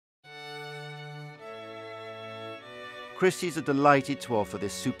Christie's are delighted to offer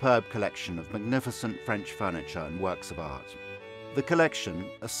this superb collection of magnificent French furniture and works of art. The collection,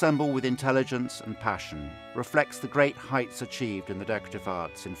 assembled with intelligence and passion, reflects the great heights achieved in the decorative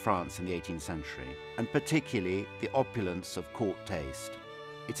arts in France in the 18th century, and particularly the opulence of court taste.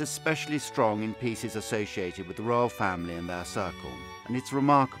 It's especially strong in pieces associated with the royal family and their circle, and it's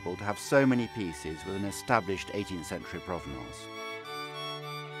remarkable to have so many pieces with an established 18th century provenance.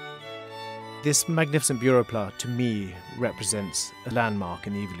 This magnificent bureau plat, to me, represents a landmark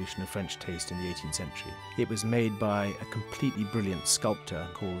in the evolution of French taste in the 18th century. It was made by a completely brilliant sculptor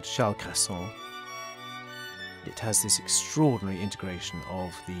called Charles Cresson. It has this extraordinary integration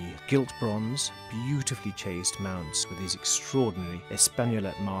of the gilt bronze, beautifully chased mounts with these extraordinary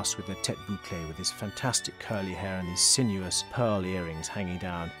Espagnolette masks with their tête bouclée, with this fantastic curly hair and these sinuous pearl earrings hanging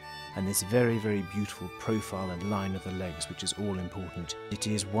down, and this very, very beautiful profile and line of the legs, which is all important. It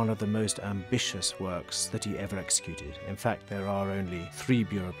is one of the most ambitious works that he ever executed. In fact, there are only 3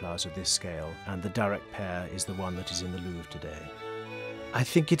 bureau plats of this scale, and the direct pair is the one that is in the Louvre today. I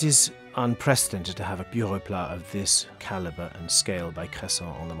think it is unprecedented to have a bureau plat of this calibre and scale by Cresson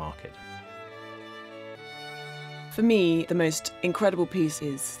on the market. For me, the most incredible piece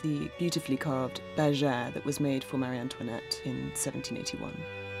is the beautifully carved bergère that was made for Marie Antoinette in 1781.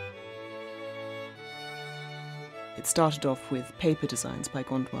 It started off with paper designs by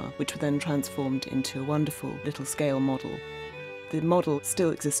Gondois, which were then transformed into a wonderful little scale model. The model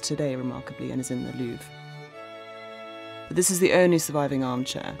still exists today, remarkably, and is in the Louvre. But this is the only surviving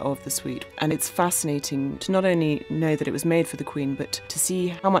armchair of the suite, and it's fascinating to not only know that it was made for the Queen, but to see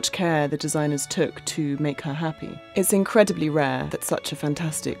how much care the designers took to make her happy. It's incredibly rare that such a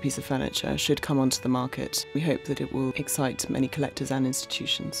fantastic piece of furniture should come onto the market. We hope that it will excite many collectors and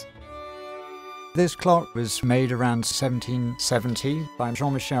institutions. This clock was made around 1770 by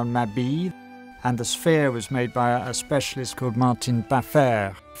Jean-Michel Mabille, and the sphere was made by a specialist called Martin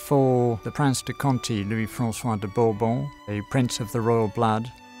Baffert for the Prince de Conti, Louis-François de Bourbon, a prince of the royal blood.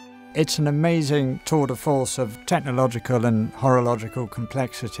 It's an amazing tour de force of technological and horological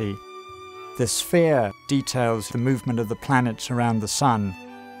complexity. The sphere details the movement of the planets around the sun.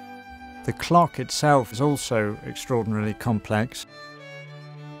 The clock itself is also extraordinarily complex.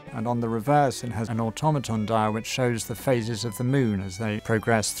 And on the reverse it has an automaton dial which shows the phases of the moon as they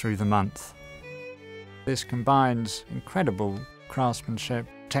progress through the month. This combines incredible craftsmanship,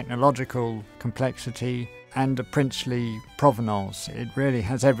 technological complexity, and a princely provenance. It really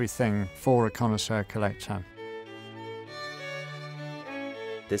has everything for a connoisseur collector.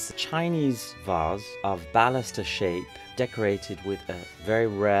 This Chinese vase of baluster shape, decorated with a very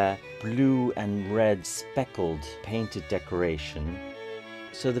rare blue and red speckled painted decoration.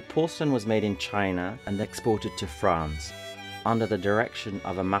 So the porcelain was made in China and exported to France. Under the direction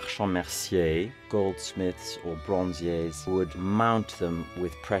of a marchand mercier, goldsmiths or bronziers would mount them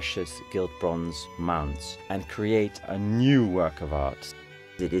with precious gilt bronze mounts and create a new work of art.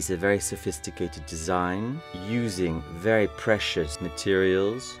 It is a very sophisticated design, using very precious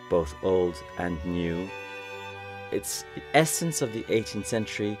materials, both old and new. It's the essence of the 18th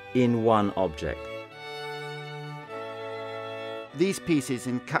century in one object. These pieces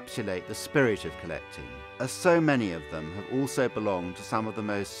encapsulate the spirit of collecting, as so many of them have also belonged to some of the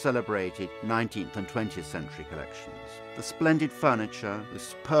most celebrated 19th and 20th century collections. The splendid furniture, the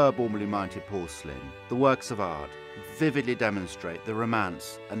superb ormolu mounted porcelain, the works of art vividly demonstrate the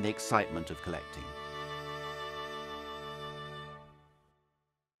romance and the excitement of collecting.